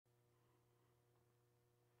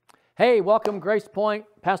Hey, welcome, Grace Pointe.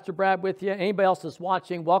 Pastor Brad with you. Anybody else that's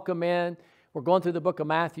watching, welcome in. We're going through the book of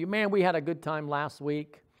Matthew. Man, we had a good time last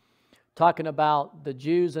week talking about the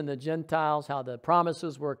Jews and the Gentiles, how the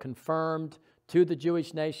promises were confirmed to the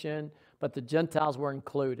Jewish nation, but the Gentiles were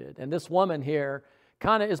included. And this woman here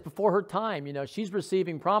kind of is before her time. You know, she's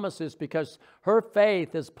receiving promises because her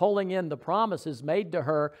faith is pulling in the promises made to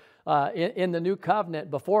her in the new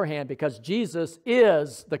covenant beforehand, because Jesus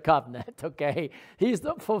is the covenant, okay? He's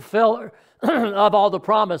the fulfiller of all the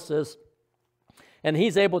promises, and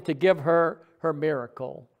he's able to give her her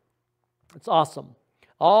miracle. It's awesome.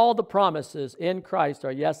 All the promises in Christ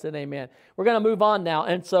are yes and amen. We're going to move on now.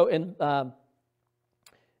 And so in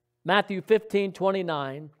Matthew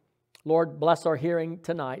 15:29, Lord, bless our hearing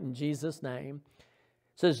tonight in Jesus' name.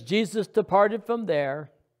 It says, Jesus departed from there,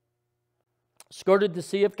 skirted the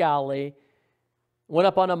Sea of Galilee, went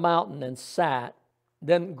up on a mountain and sat.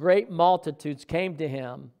 Then great multitudes came to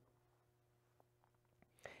him,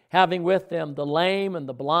 having with them the lame and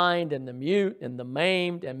the blind and the mute and the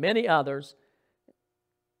maimed and many others.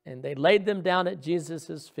 And they laid them down at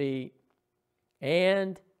Jesus' feet,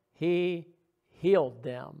 and he healed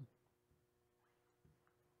them.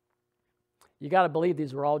 You got to believe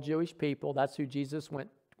these were all Jewish people. That's who Jesus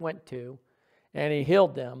went to, and he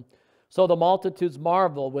healed them. So the multitudes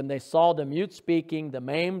marveled when they saw the mute speaking, the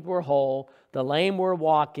maimed were whole, the lame were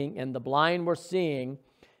walking, and the blind were seeing,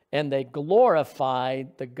 and they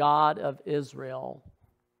glorified the God of Israel.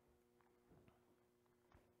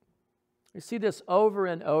 You see this over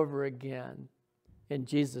and over again in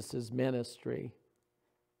Jesus' ministry.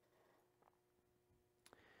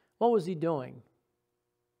 What was he doing?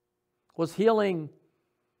 Was healing,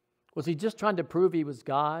 was he just trying to prove he was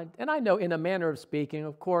God? And I know in a manner of speaking,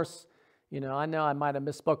 of course, I know I might have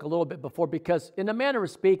misspoke a little bit before, because in a manner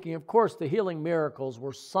of speaking, of course, the healing miracles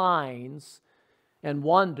were signs and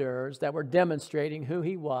wonders that were demonstrating who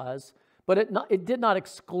he was, but it did not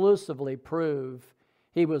exclusively prove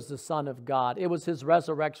he was the Son of God. It was his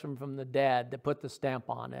resurrection from the dead that put the stamp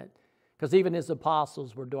on it, because even his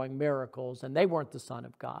apostles were doing miracles, and they weren't the Son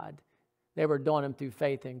of God. They were doing them through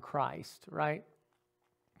faith in Christ, right?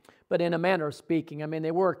 But in a manner of speaking, I mean,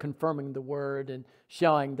 they were confirming the word and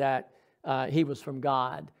showing that he was from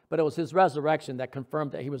God. But it was his resurrection that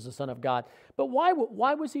confirmed that he was the Son of God. But why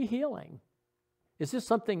was he healing? Is this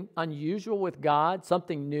something unusual with God,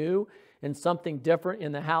 something new and something different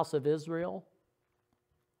in the house of Israel?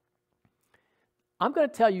 I'm going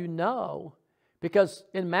to tell you no, because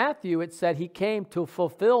in Matthew it said he came to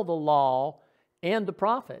fulfill the law and the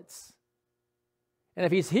prophets. And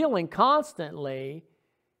if he's healing constantly,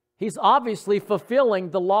 he's obviously fulfilling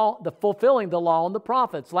the law and the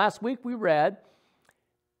prophets. Last week we read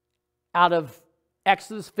out of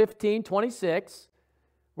Exodus 15:26,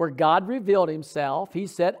 where God revealed himself. He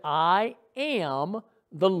said, I am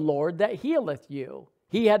the Lord that healeth you.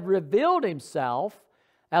 He had revealed himself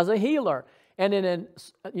as a healer. And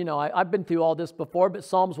I've been through all this before, but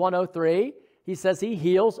Psalms 103, he says he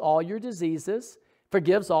heals all your diseases,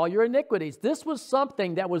 forgives all your iniquities. This was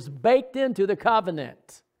something that was baked into the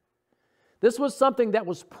covenant. This was something that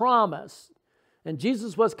was promised. And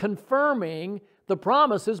Jesus was confirming the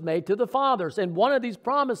promises made to the fathers. And one of these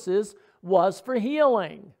promises was for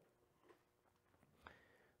healing.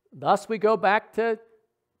 Thus we go back to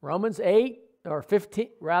Romans 8, or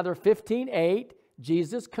 15:8.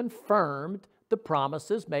 Jesus confirmed the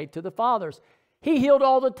promises made to the fathers. He healed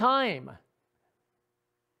all the time.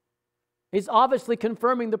 He's obviously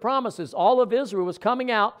confirming the promises. All of Israel was coming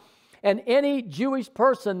out, and any Jewish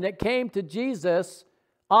person that came to Jesus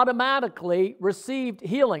automatically received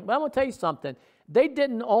healing. But I'm going to tell you something. They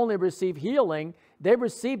didn't only receive healing, they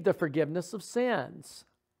received the forgiveness of sins.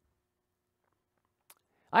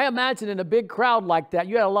 I imagine in a big crowd like that,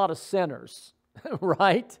 you had a lot of sinners,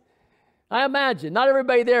 right? I imagine not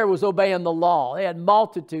everybody there was obeying the law. They had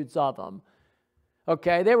multitudes of them.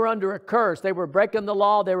 Okay, they were under a curse. They were breaking the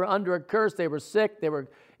law. They were under a curse. They were sick.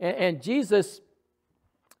 And Jesus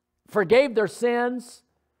forgave their sins,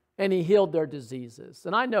 and he healed their diseases.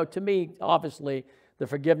 And I know, to me, obviously, the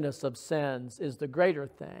forgiveness of sins is the greater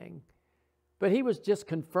thing. But he was just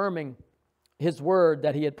confirming his word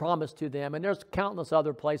that he had promised to them. And there's countless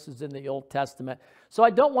other places in the Old Testament. So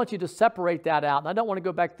I don't want you to separate that out. And I don't want to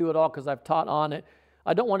go back through it all because I've taught on it.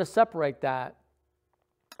 I don't want to separate that.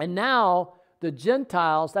 And now the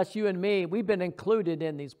Gentiles, that's you and me, we've been included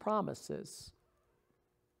in these promises.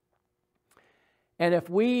 And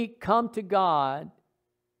if we come to God,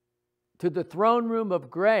 to the throne room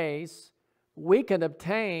of grace, we can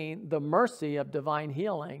obtain the mercy of divine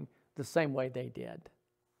healing the same way they did.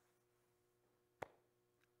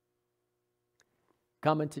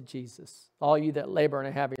 Come into Jesus. All you that labor and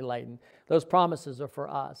are heavy laden. Those promises are for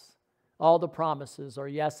us. All the promises are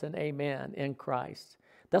yes and amen in Christ.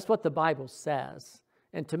 That's what the Bible says.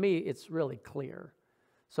 And to me, it's really clear.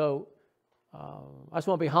 So I just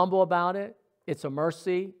want to be humble about it. It's a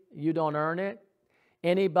mercy. You don't earn it.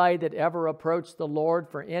 Anybody that ever approached the Lord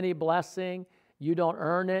for any blessing, you don't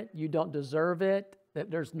earn it. You don't deserve it. That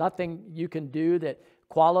there's nothing you can do that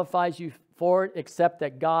qualifies you for it except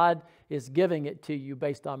that God is giving it to you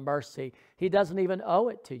based on mercy. He doesn't even owe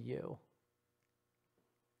it to you.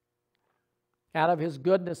 Out of His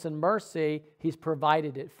goodness and mercy, He's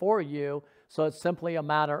provided it for you. So it's simply a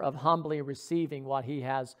matter of humbly receiving what He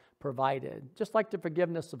has provided. Just like the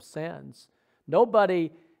forgiveness of sins.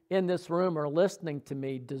 Nobody in this room or listening to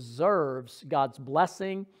me deserves God's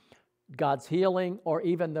blessing, God's healing, or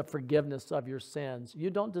even the forgiveness of your sins. You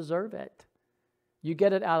don't deserve it. You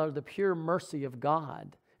get it out of the pure mercy of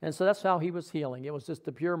God. And so that's how He was healing. It was just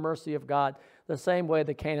the pure mercy of God, the same way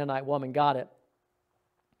the Canaanite woman got it.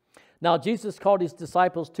 Now Jesus called His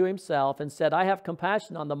disciples to Himself and said, I have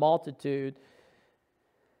compassion on the multitude.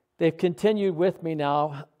 They've continued with me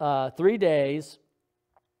now 3 days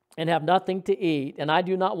and have nothing to eat, and I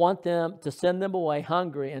do not want them to send them away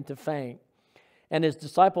hungry and to faint. And His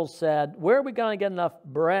disciples said, where are we going to get enough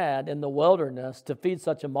bread in the wilderness to feed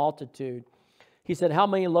such a multitude? He said, how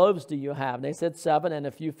many loaves do you have? And they said 7 and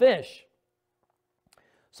a few fish.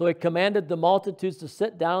 So He commanded the multitudes to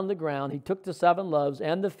sit down on the ground. He took the 7 loaves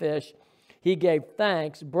and the fish. He gave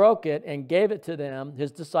thanks, broke it, and gave it to them,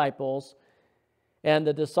 His disciples. And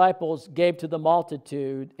the disciples gave to the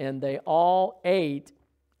multitude, and they all ate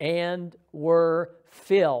and were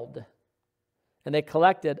filled. And they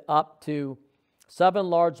collected up to 7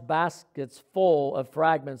 large baskets full of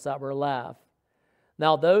fragments that were left.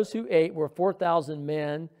 Now those who ate were 4,000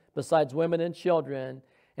 men, besides women and children.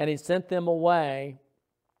 And He sent them away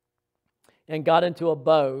and got into a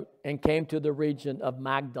boat and came to the region of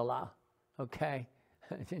Magdala. Okay?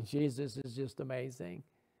 Jesus is just amazing.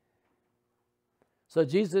 So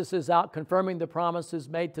Jesus is out confirming the promises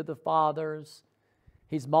made to the fathers.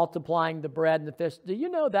 He's multiplying the bread and the fish. Do you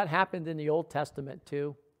know that happened in the Old Testament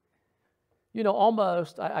too? You know,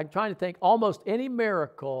 I'm trying to think, almost any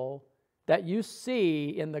miracle that you see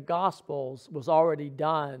in the Gospels was already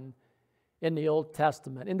done in the Old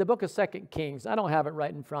Testament. In the book of 2 Kings, I don't have it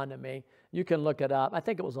right in front of me. You can look it up. I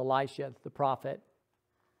think it was Elisha, the prophet.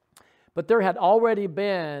 But there had already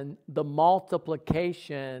been the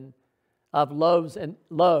multiplication of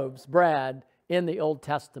loaves, bread, in the Old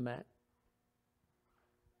Testament.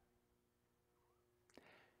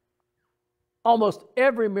 Almost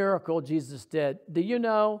every miracle Jesus did. Do you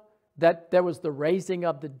know that there was the raising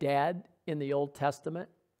of the dead in the Old Testament?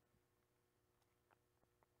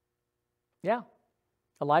 Yeah.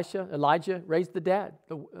 Elijah raised the dead.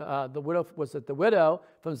 The widow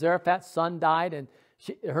from Zarephath's son died, and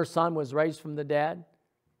her son was raised from the dead.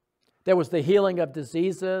 There was the healing of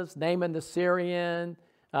diseases, Naaman the Syrian.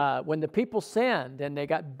 When the people sinned and they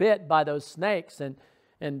got bit by those snakes, and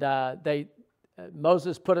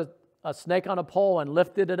Moses put a snake on a pole and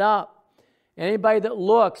lifted it up. Anybody that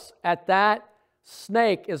looks at that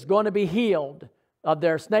snake is going to be healed of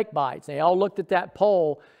their snake bites. They all looked at that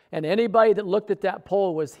pole, and anybody that looked at that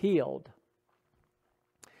pole was healed.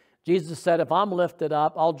 Jesus said, if I'm lifted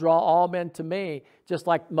up, I'll draw all men to me, just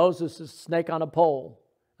like Moses' snake on a pole.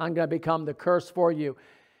 I'm going to become the curse for you.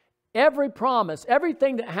 Every promise,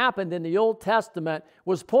 everything that happened in the Old Testament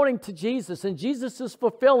was pointing to Jesus, and Jesus is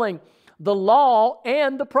fulfilling the law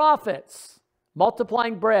and the prophets.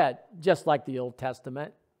 Multiplying bread, just like the Old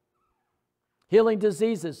Testament. Healing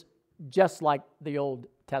diseases, just like the Old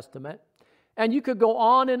Testament. And you could go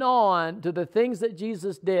on and on to the things that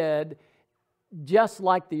Jesus did, just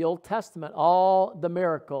like the Old Testament, all the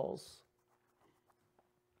miracles.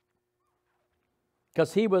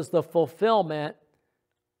 Because He was the fulfillment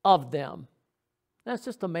of them. That's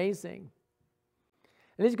just amazing.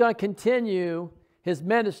 And He's going to continue His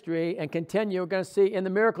ministry and continue, we're going to see in the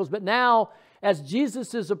miracles. But now, as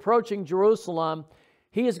Jesus is approaching Jerusalem,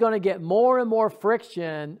 He is going to get more and more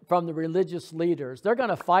friction from the religious leaders. They're going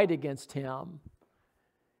to fight against Him.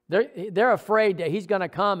 They're afraid that He's going to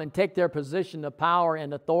come and take their position of power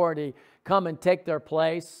and authority, come and take their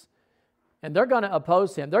place. And they're going to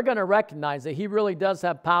oppose Him. They're going to recognize that He really does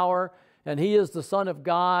have power, and He is the Son of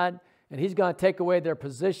God, and He's going to take away their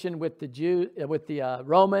position with the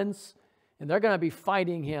Romans, and they're going to be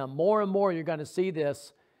fighting Him. More and more you're going to see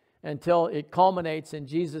this until it culminates in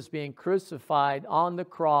Jesus being crucified on the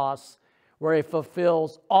cross, where He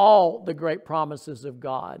fulfills all the great promises of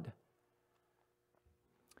God.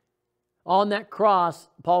 On that cross,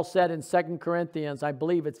 Paul said in 2 Corinthians, I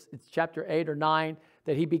believe it's chapter 8 or 9,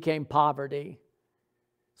 that he became poverty.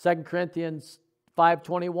 2 Corinthians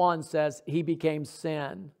 5:21 says he became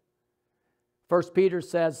sin. 1 Peter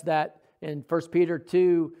says that, in 1 Peter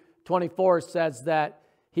 2:24 says that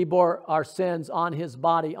he bore our sins on his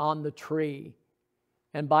body on the tree,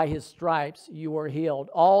 and by his stripes you were healed.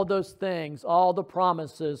 All those things, all the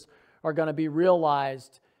promises are going to be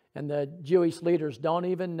realized, and the Jewish leaders don't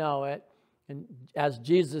even know it. And as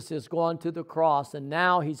Jesus is going to the cross, and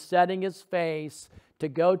now he's setting his face to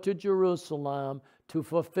go to Jerusalem to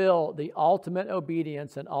fulfill the ultimate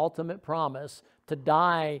obedience and ultimate promise to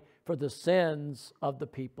die for the sins of the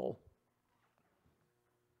people,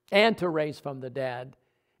 and to raise from the dead,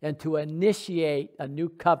 and to initiate a new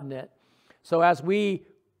covenant. So as we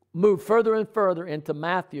move further and further into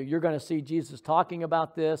Matthew, you're going to see Jesus talking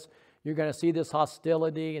about this. You're going to see this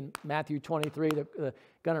hostility in Matthew 23. They're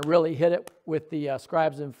going to really hit it with the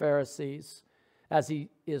scribes and Pharisees as he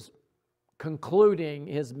is concluding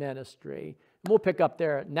his ministry. We'll pick up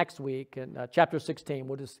there next week in chapter 16,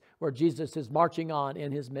 where Jesus is marching on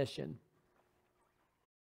in his mission.